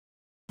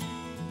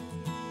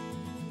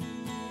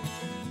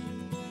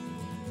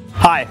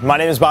Hi, my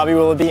name is Bobby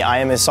Willoughby. I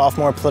am a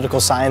sophomore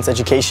political science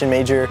education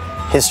major,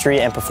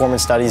 history and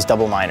performance studies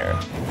double minor.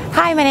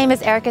 Hi, my name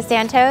is Erica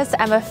Santos.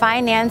 I'm a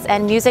finance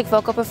and music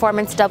vocal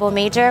performance double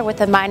major with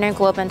a minor in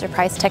global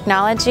enterprise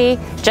technology,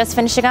 just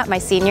finishing up my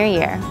senior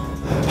year.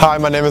 Hi,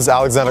 my name is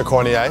Alexander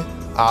Cornier.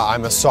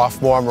 I'm a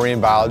sophomore marine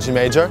biology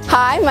major.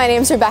 Hi, my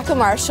name is Rebecca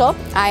Marshall.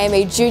 I am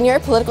a junior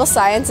political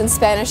science and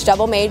Spanish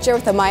double major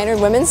with a minor in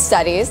women's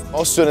studies.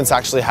 Most students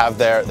actually have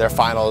their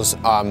finals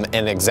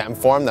in exam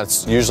form.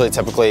 That's usually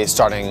typically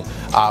starting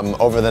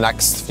over the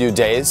next few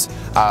days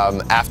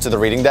after the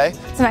reading day.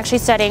 I'm actually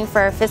studying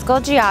for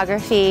physical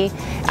geography,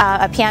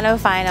 a piano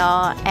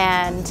final,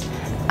 and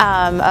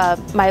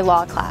my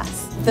law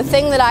class. The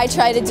thing that I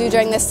try to do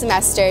during this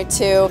semester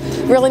to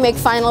really make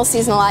final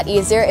season a lot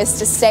easier is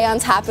to stay on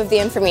top of the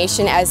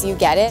information as you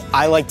get it.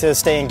 I like to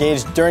stay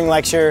engaged during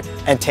lecture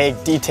and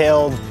take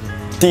detailed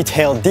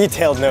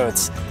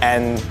notes,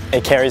 and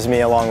it carries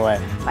me a long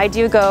way. I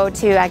do go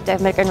to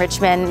academic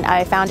enrichment.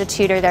 I found a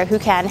tutor there who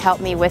can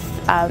help me with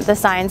the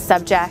science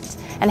subject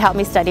and help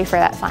me study for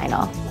that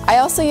final. I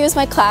also use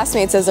my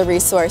classmates as a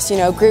resource,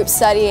 group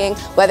studying,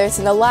 whether it's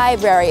in the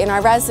library, in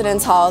our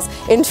residence halls,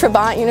 in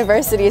Trabant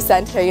University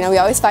Center. We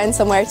always find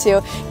somewhere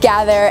to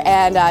gather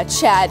and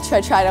chat,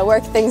 try to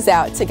work things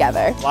out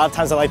together. A lot of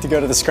times I like to go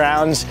to the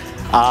Scrounge.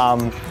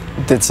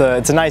 It's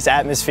a nice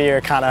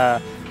atmosphere,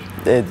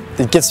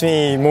 it gets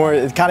me more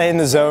in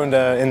the zone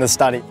in the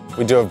study.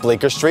 We do have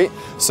Bleecker Street,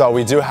 so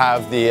we do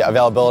have the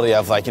availability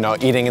of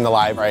eating in the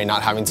library,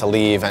 not having to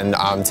leave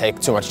and take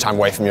too much time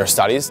away from your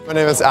studies. My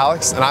name is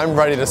Alex, and I'm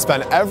ready to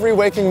spend every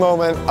waking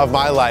moment of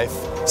my life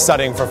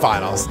studying for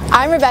finals.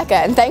 I'm Rebecca,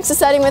 and thanks to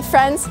studying with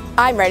friends,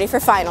 I'm ready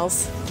for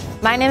finals.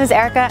 My name is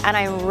Erica, and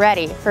I'm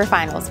ready for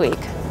finals week.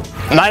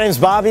 My name is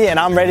Bobby, and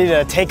I'm ready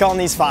to take on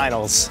these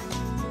finals.